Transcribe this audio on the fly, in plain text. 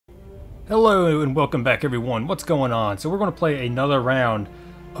Hello and welcome back everyone. What's going on? So we're going to play another round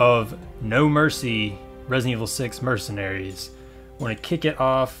of No Mercy Resident Evil 6 Mercenaries. We're going to kick it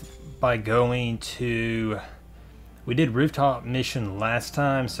off by going to... We did rooftop mission last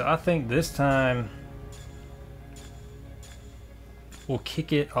time, so I think this time we'll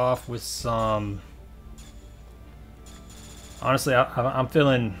kick it off with some... Honestly, I'm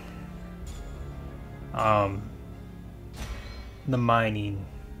feeling the mining.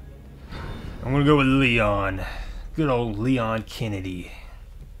 I'm gonna go with Leon. Good old Leon Kennedy.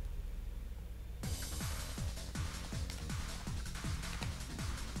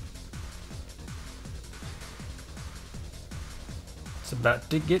 It's about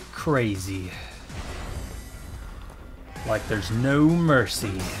to get crazy. Like there's no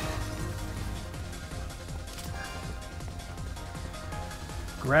mercy.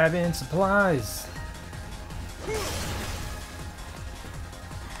 Grabbing supplies.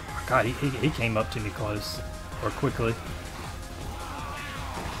 God, he came up to me close, or quickly.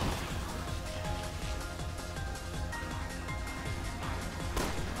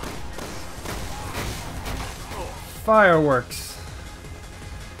 Fireworks.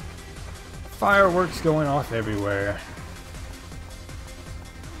 Fireworks going off everywhere.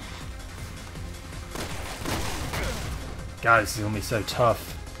 God, this is gonna be so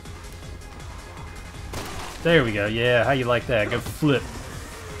tough. There we go. Yeah, how you like that? Go flip.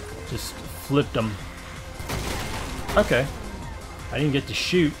 Just flipped them. Okay. I didn't get to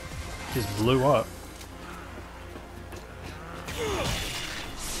shoot. Just blew up.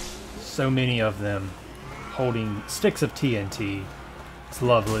 So many of them holding sticks of TNT. It's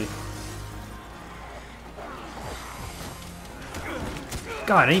lovely.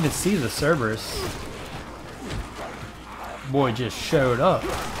 God, I didn't even see the Cerberus. Boy just showed up.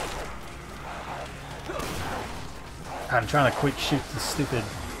 I'm trying to quick shoot the stupid...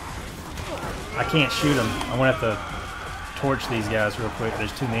 I can't shoot them. I'm gonna have to torch these guys real quick.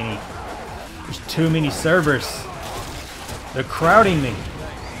 There's too many. There's too many Cerberus. They're crowding me.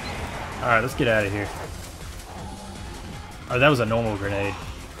 Alright, let's get out of here. Oh, that was a normal grenade.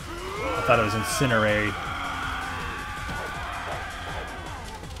 I thought it was incendiary.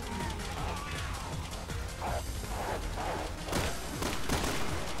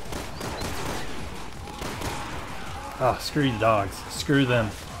 Oh, screw the dogs. Screw them.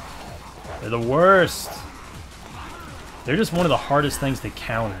 They're the worst. They're just one of the hardest things to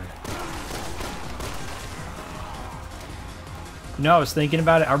counter. You know, I was thinking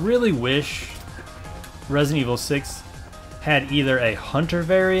about it. I really wish Resident Evil 6 had either a hunter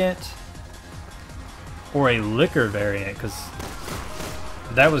variant or a licker variant, because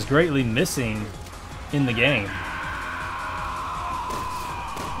that was greatly missing in the game.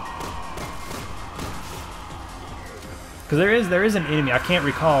 Because there is an enemy, I can't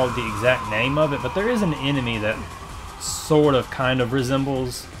recall the exact name of it, but there is an enemy that sort of kind of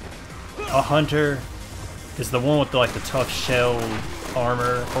resembles a hunter. It's the one with the, like the tough shell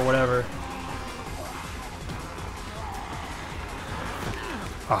armor or whatever.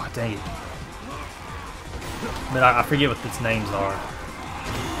 Oh, dang it. But I forget what its names are.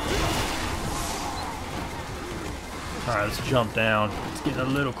 Alright, let's jump down. It's getting a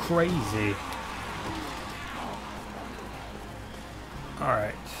little crazy.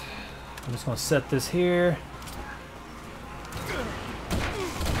 Alright, I'm just going to set this here.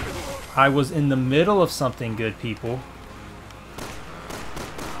 I was in the middle of something good, people.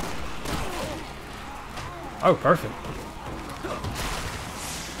 Oh, perfect.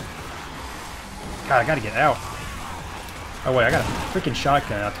 God, I gotta get out. Oh wait, I got a freaking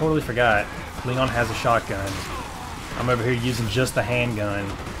shotgun. I totally forgot. Leon has a shotgun. I'm over here using just the handgun.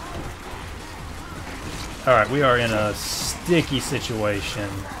 Alright, we are in a sticky situation.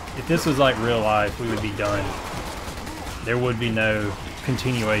 If this was like real life, we would be done. There would be no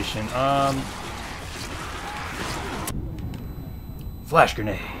continuation. Flash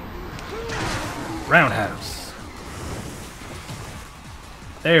grenade. Roundhouse.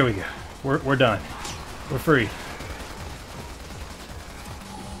 There we go. We're done. We're free.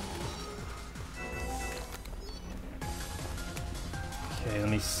 Okay, let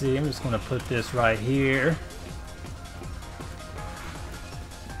me see. I'm just going to put this right here.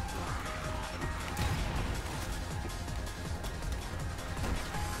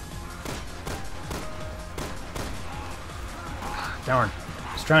 Darn.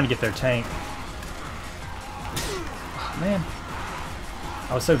 I was trying to get their tank. Oh, man.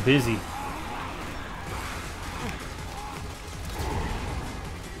 I was so busy.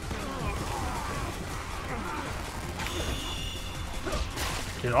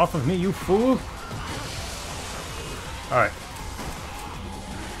 Get off of me, you fool! Alright.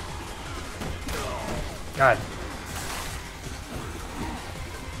 God.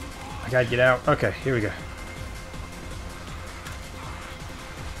 I gotta get out. Okay, here we go.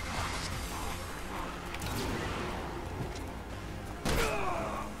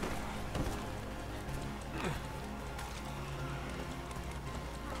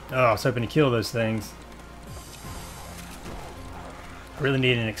 Oh, I was hoping to kill those things. I really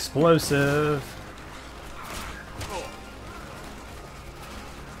need an explosive.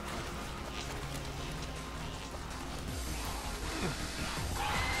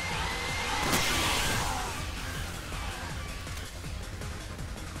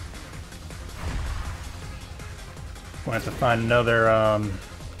 We'll have to find another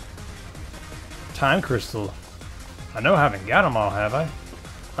time crystal. I know I haven't got them all, have I?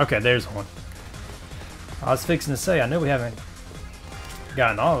 Okay, there's one. I was fixing to say, I know we haven't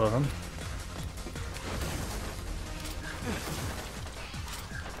gotten all of them.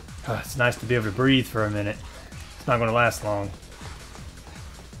 Oh, it's nice to be able to breathe for a minute. It's not going to last long.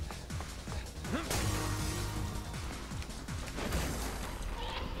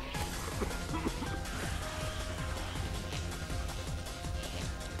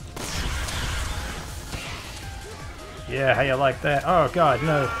 Yeah, how you like that? Oh god,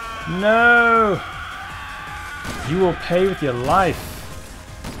 no. No! You will pay with your life.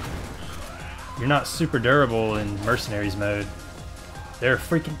 You're not super durable in Mercenaries mode. They're a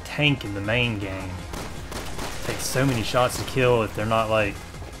freaking tank in the main game. Take so many shots to kill if they're not like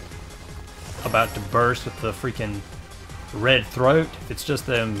about to burst with the freaking red throat. If it's just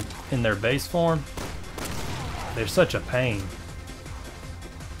them in their base form, they're such a pain.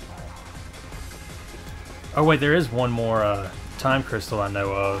 Oh wait, there is one more time crystal I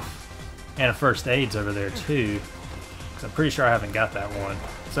know of, and a first aid's over there too. Cause I'm pretty sure I haven't got that one.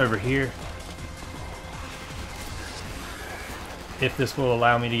 It's over here. If this will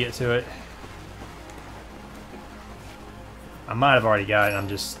allow me to get to it. I might have already got it, I'm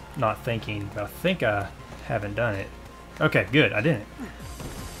just not thinking, but I think I haven't done it. Okay, good, I didn't.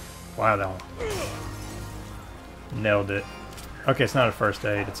 Wow, that one. Nailed it. Okay, it's not a first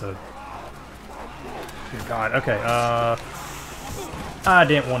aid, it's a... Dear God, okay, I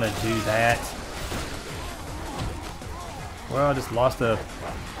didn't want to do that. Well, I just lost a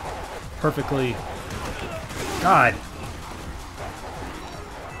perfectly... God!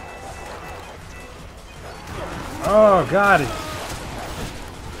 Oh, God!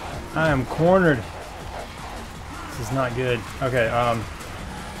 I am cornered. This is not good. Okay,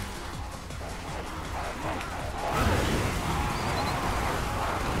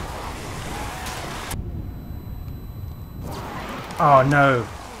 oh no!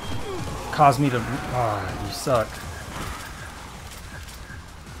 Caused me to... Oh, you suck.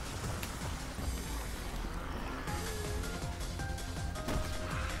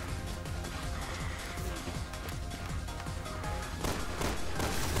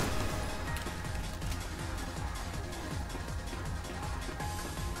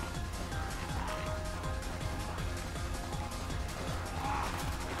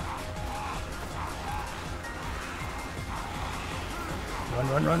 Run,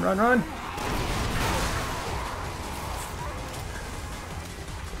 run, run, run, run!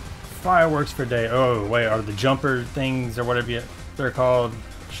 Fireworks for day. Oh, wait, are the jumper things or whatever they're called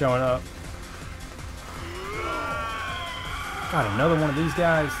showing up? God, another one of these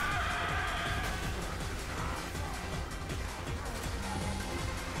guys.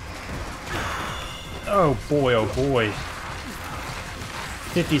 Oh boy, oh boy.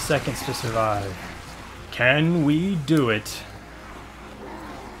 50 seconds to survive. Can we do it?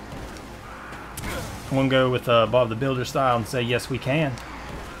 I'm gonna go with Bob the Builder style and say yes we can.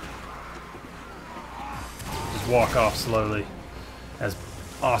 Just walk off slowly as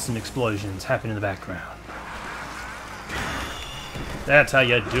awesome explosions happen in the background. That's how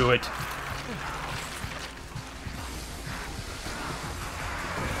you do it.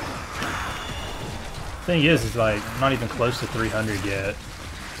 Thing is like not even close to 300 yet.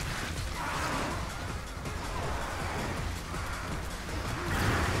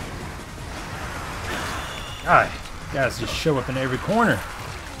 God, guys just show up in every corner.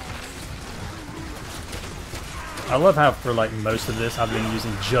 I love how for like most of this I've been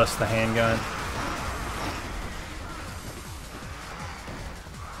using just the handgun.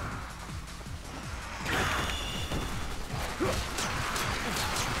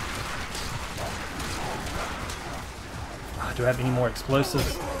 Do I have any more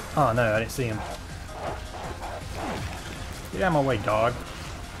explosives? Oh no, I didn't see him. Get out of my way, dog.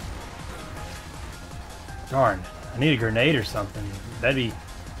 Darn, I need a grenade or something. That'd be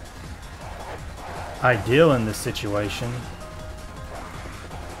ideal in this situation.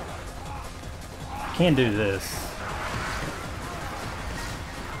 I can do this.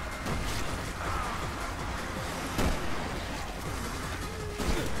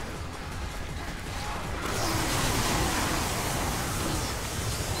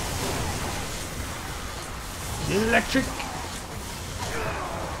 Electric.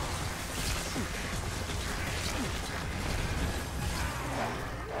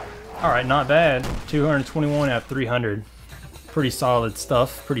 All right, not bad. 221 out of 300. Pretty solid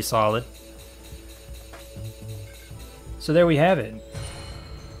stuff. Pretty solid. So there we have it.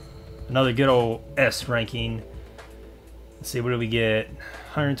 Another good old S ranking. Let's see, what did we get?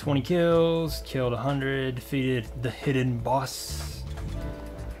 120 kills, killed 100, defeated the hidden boss.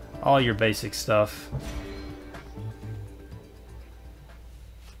 All your basic stuff.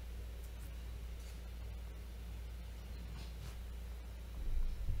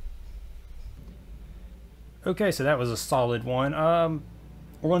 Okay, so that was a solid one.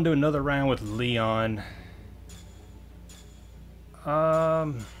 We're gonna do another round with Leon.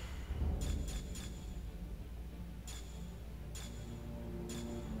 Trying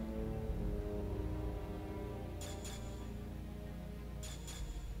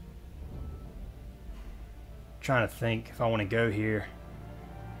to think if I want to go here,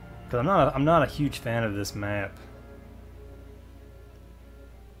 because I'm not a huge fan of this map.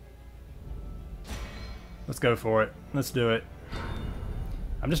 Let's go for it. Let's do it.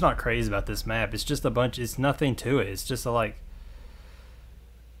 I'm just not crazy about this map. It's just a bunch. It's nothing to it. It's just a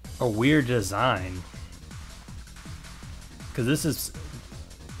weird design. Because this is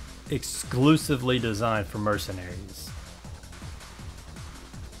exclusively designed for mercenaries.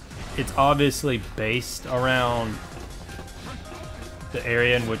 It's obviously based around the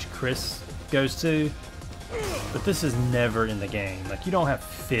area in which Chris goes to. But this is never in the game. Like, you don't have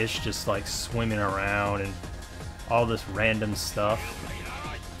fish just like swimming around and all this random stuff.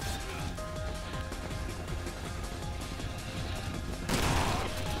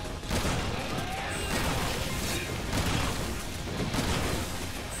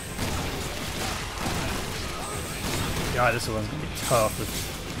 God, this one's gonna be tough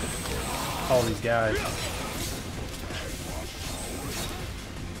with all these guys.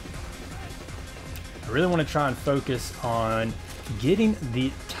 I really want to try and focus on getting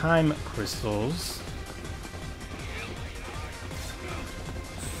the time crystals.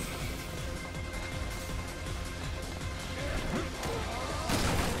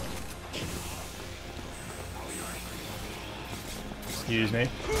 Excuse me.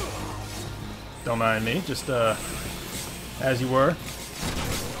 Don't mind me, just as you were.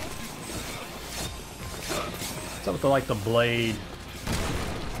 What's up with the blade?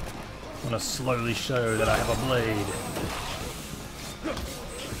 I'm gonna slowly show that I have a blade.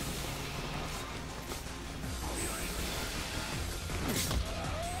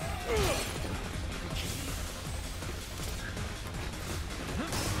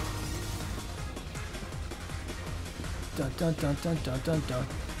 Dun, dun, dun, dun, dun, dun, dun.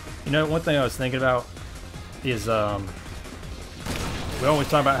 You know, one thing I was thinking about is we always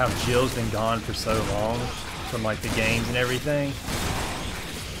talk about how Jill's been gone for so long from like the games and everything.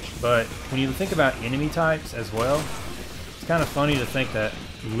 But when you think about enemy types as well, it's kind of funny to think that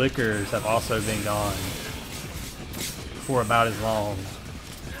liquors have also been gone for about as long,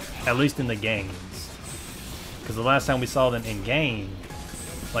 at least in the games. Because the last time we saw them in game,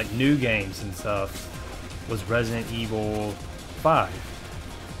 like new games and stuff, was Resident Evil 5.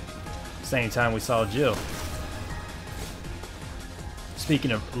 Same time we saw Jill.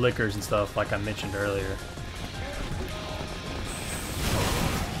 Speaking of liquors and stuff, like I mentioned earlier.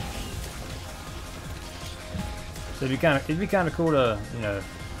 So it'd be kind of cool to, you know,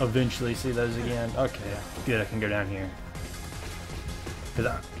 eventually see those again. Okay, good. I can go down here.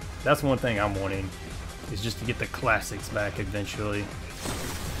 Because that's one thing I'm wanting, is just to get the classics back eventually.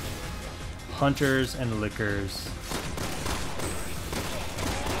 Hunters and liquors.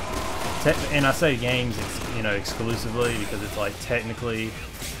 And I say games, you know, exclusively because it's like technically,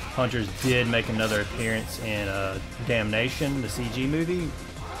 Hunters did make another appearance in Damnation, the CG movie,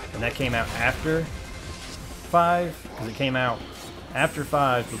 and that came out after 5, because it came out after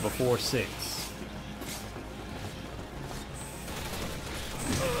 5 but before 6.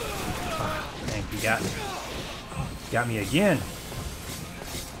 Ah, dang, you got me. Got me again.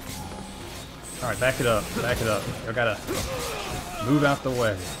 Alright, back it up. Back it up. I gotta move out the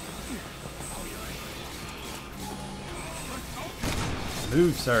way.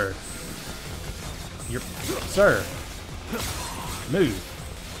 Move, sir. Sir. Move.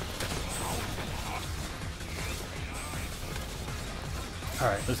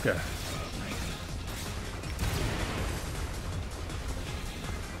 Alright, let's go.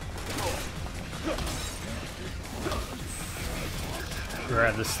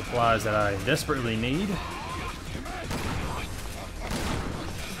 Grab the supplies that I desperately need.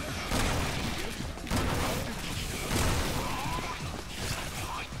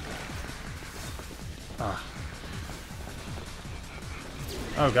 Ah.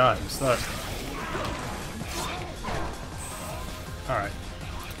 Oh god, I'm stuck. Alright.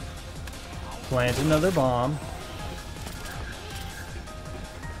 Plant another bomb.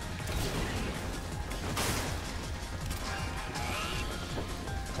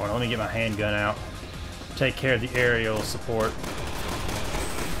 Hold on, let me get my handgun out. Take care of the aerial support.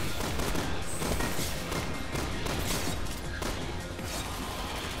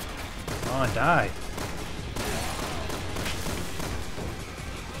 Come on, die.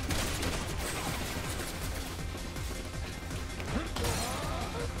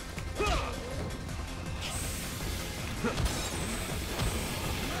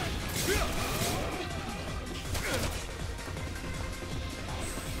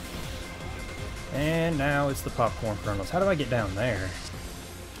 And now it's the popcorn kernels. How do I get down there?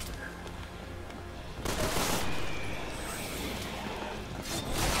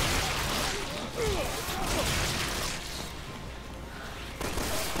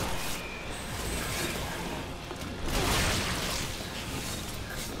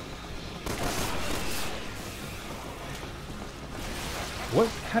 What?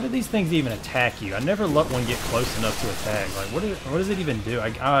 How do these things even attack you? I never let one get close enough to attack. Like, what does it even do?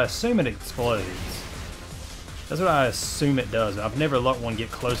 I assume it explodes. That's what I assume it does. I've never let one get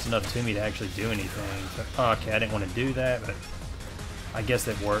close enough to me to actually do anything. So, oh, okay, I didn't want to do that, but I guess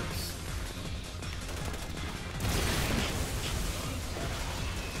it works.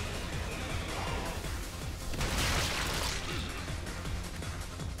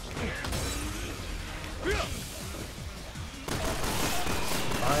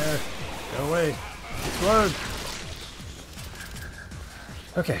 Fire! Go away! Explode!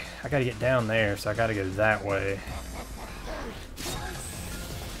 Okay, I gotta get down there, so I gotta go that way.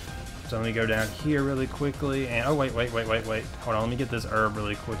 So let me go down here really quickly, and oh wait. Hold on, let me get this herb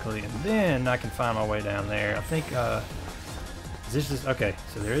really quickly, and then I can find my way down there. I think, is this just, okay,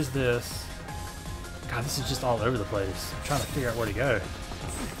 so there is this. God, this is just all over the place. I'm trying to figure out where to go.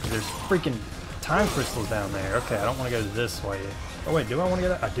 There's freaking time crystals down there. Okay, I don't want to go this way. Oh wait, do I want to go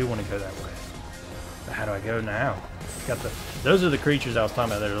that? I do want to go that way. But how do I go now? Got the. Those are the creatures I was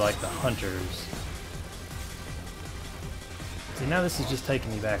talking about. That are like the hunters. See, now this is just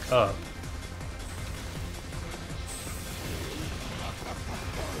taking me back up.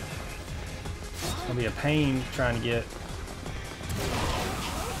 It's gonna be a pain trying to get.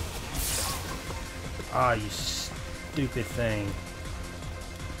 Ah, you stupid thing.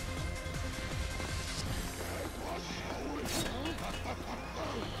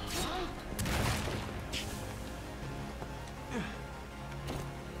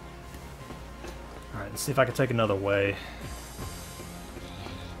 Alright, let's see if I can take another way.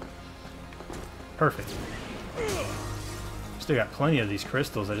 Perfect. Still got plenty of these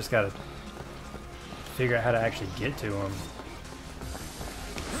crystals, I just gotta figure out how to actually get to them.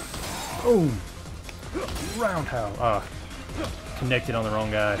 Boom! Roundhouse. Ah, connected on the wrong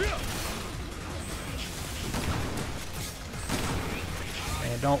guy.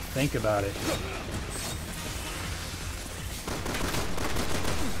 Man, don't think about it.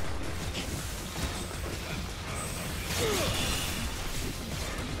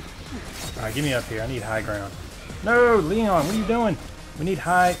 Alright, get me up here. I need high ground. No, Leon, what are you doing? We need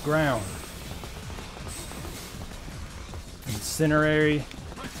high ground. Incinerary.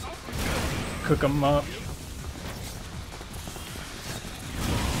 Cook them up.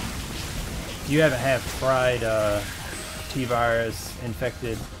 You haven't had fried T-virus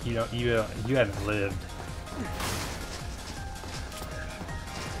infected. You haven't lived.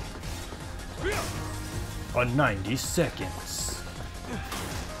 On 90 seconds.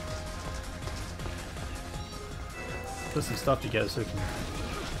 Put some stuff together so we can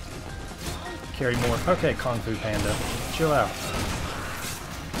carry more. Okay, Kung Fu Panda, chill out.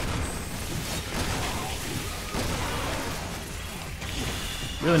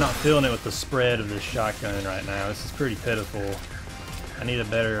 Really not feeling it with the spread of this shotgun right now. This is pretty pitiful. I need a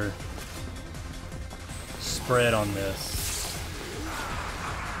better spread on this.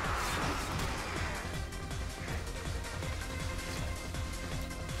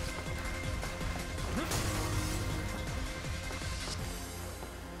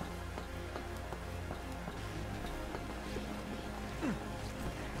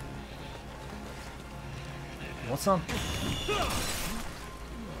 Want some?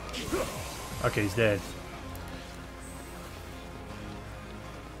 Okay, he's dead.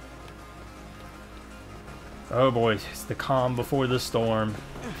 Oh boy, it's the calm before the storm.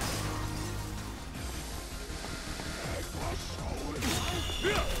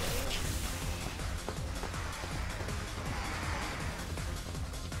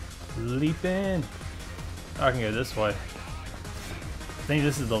 Leap in. Oh, I can go this way. I think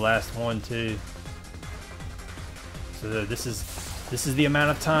this is the last one too. So this is the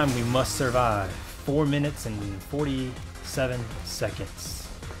amount of time we must survive. 4 minutes and 47 seconds.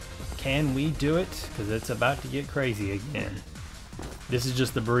 Can we do it? Because it's about to get crazy again. This is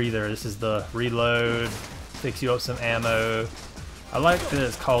just the breather. This is the reload. Fix you up some ammo. I like that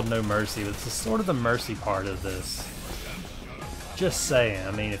it's called No Mercy, but it's sort of the mercy part of this. Just saying.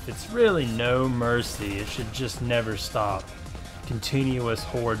 I mean, if it's really no mercy, it should just never stop. Continuous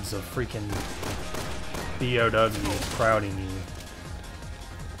hordes of freaking BOWs crowding you.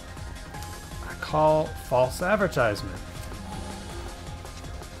 I call false advertisement.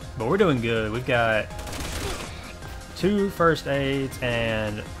 But we're doing good. We've got 2 first aids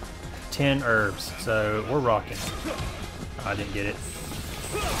and 10 herbs, so we're rocking. Oh, I didn't get it.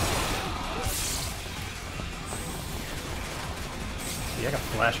 See, I got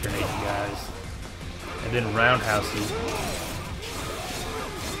flash grenades, you guys. And then roundhouses.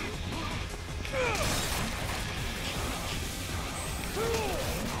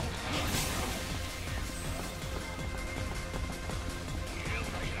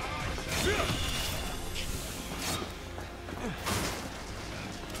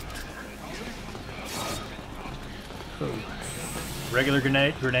 Regular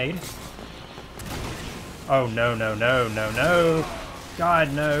grenade. Oh no, no, no, no, no.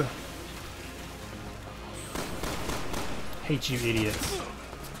 God, no. Hate you idiots.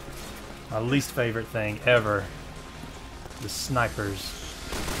 My least favorite thing ever. The snipers.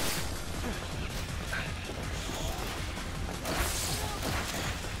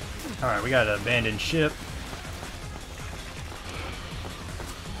 Alright, we got an abandoned ship.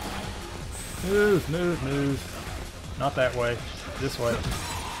 Move, move, move. Not that way. This way.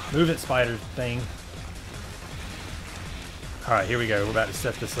 Move it, spider thing. Alright, here we go. We're about to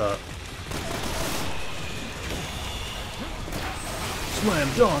set this up. Slam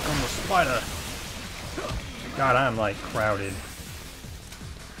dunk on the spider. God, I'm like crowded.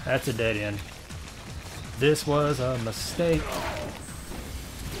 That's a dead end. This was a mistake.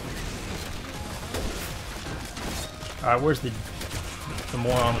 Alright, where's the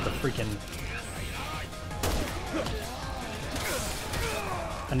moron with the freaking...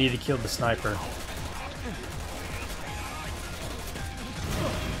 I need to kill the sniper.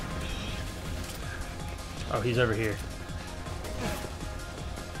 Oh, he's over here.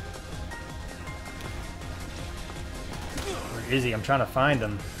 Where is he? I'm trying to find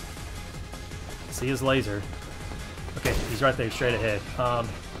him. See his laser. Okay, he's right there, straight ahead.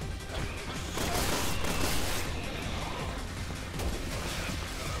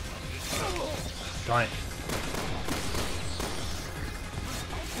 Darn it.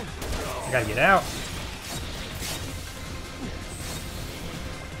 I gotta get out.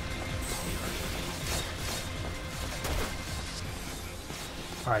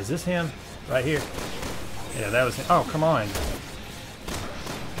 Alright, is this him? Right here. Yeah, that was him. Oh, come on.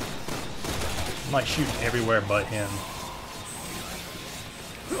 I'm like shooting everywhere but him.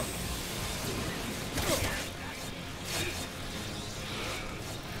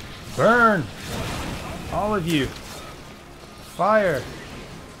 Burn! All of you. Fire!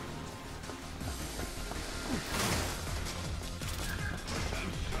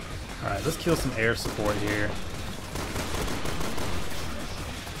 Alright, let's kill some air support here.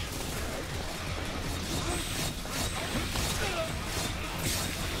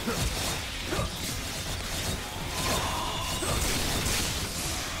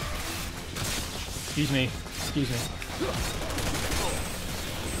 Excuse me. Excuse me.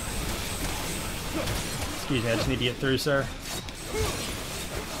 Excuse me, I just need to get through, sir.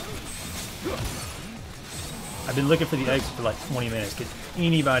 I've been looking for the exit for like 20 minutes. Could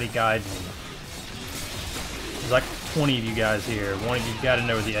anybody guide me? There's like 20 of you guys here. One of you gotta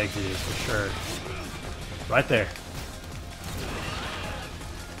know where the exit is for sure. Right there.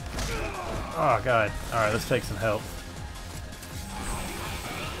 Oh god. Alright, let's take some help.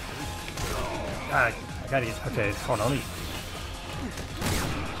 God, I gotta get... Okay, hold on, let me...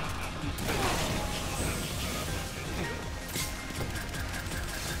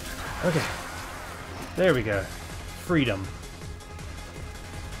 Okay. There we go. Freedom.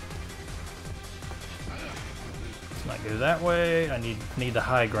 Let's not go that way. I need the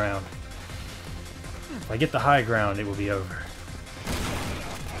high ground. If I get the high ground, it will be over.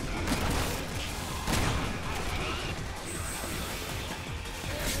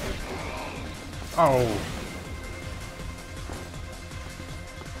 Oh.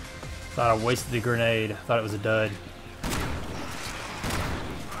 Thought I wasted the grenade. Thought it was a dud.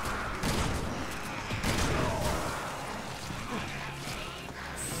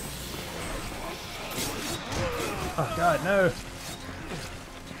 Oh god, no!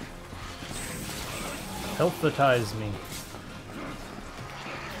 Healthatize me.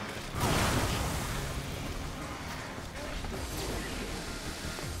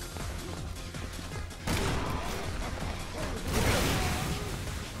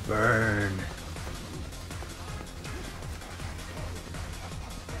 Burn.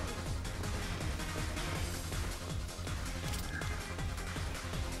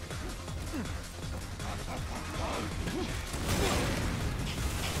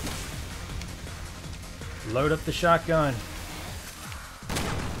 Load up the shotgun.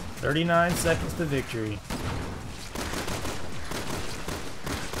 39 seconds to victory.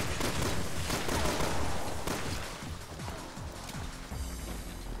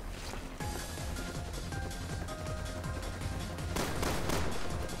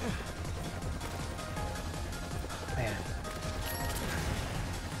 Man.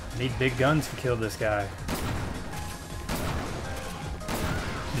 Need big guns to kill this guy.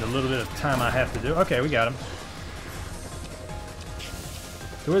 A little bit of time I have to do. Okay, we got him.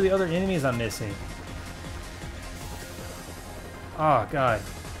 Who are the other enemies I'm missing? Oh, God.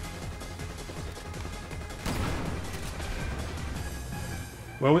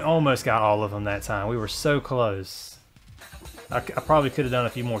 Well, we almost got all of them that time. We were so close. I probably could have done a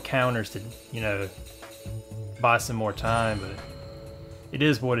few more counters to, you know, buy some more time, but it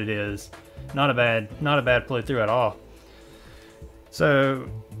is what it is. Not a bad playthrough at all. So,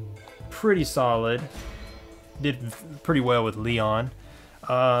 pretty solid. Did pretty well with Leon.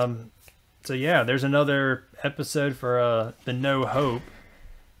 So yeah, there's another episode for the No Hope.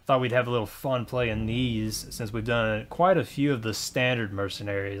 Thought we'd have a little fun playing these since we've done quite a few of the standard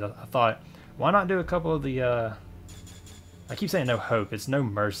mercenaries. I thought, why not do a couple of the... I keep saying No Hope, it's No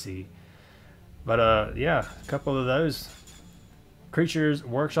Mercy. But yeah, a couple of those. Creatures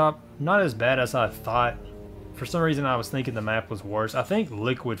Workshop, not as bad as I thought. For some reason I was thinking the map was worse. I think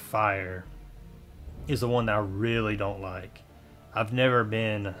Liquid Fire is the one that I really don't like. I've never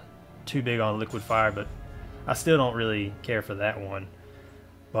been too big on Liquid Fire, but I still don't really care for that one.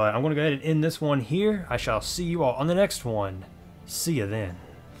 But I'm going to go ahead and end this one here. I shall see you all on the next one. See you then.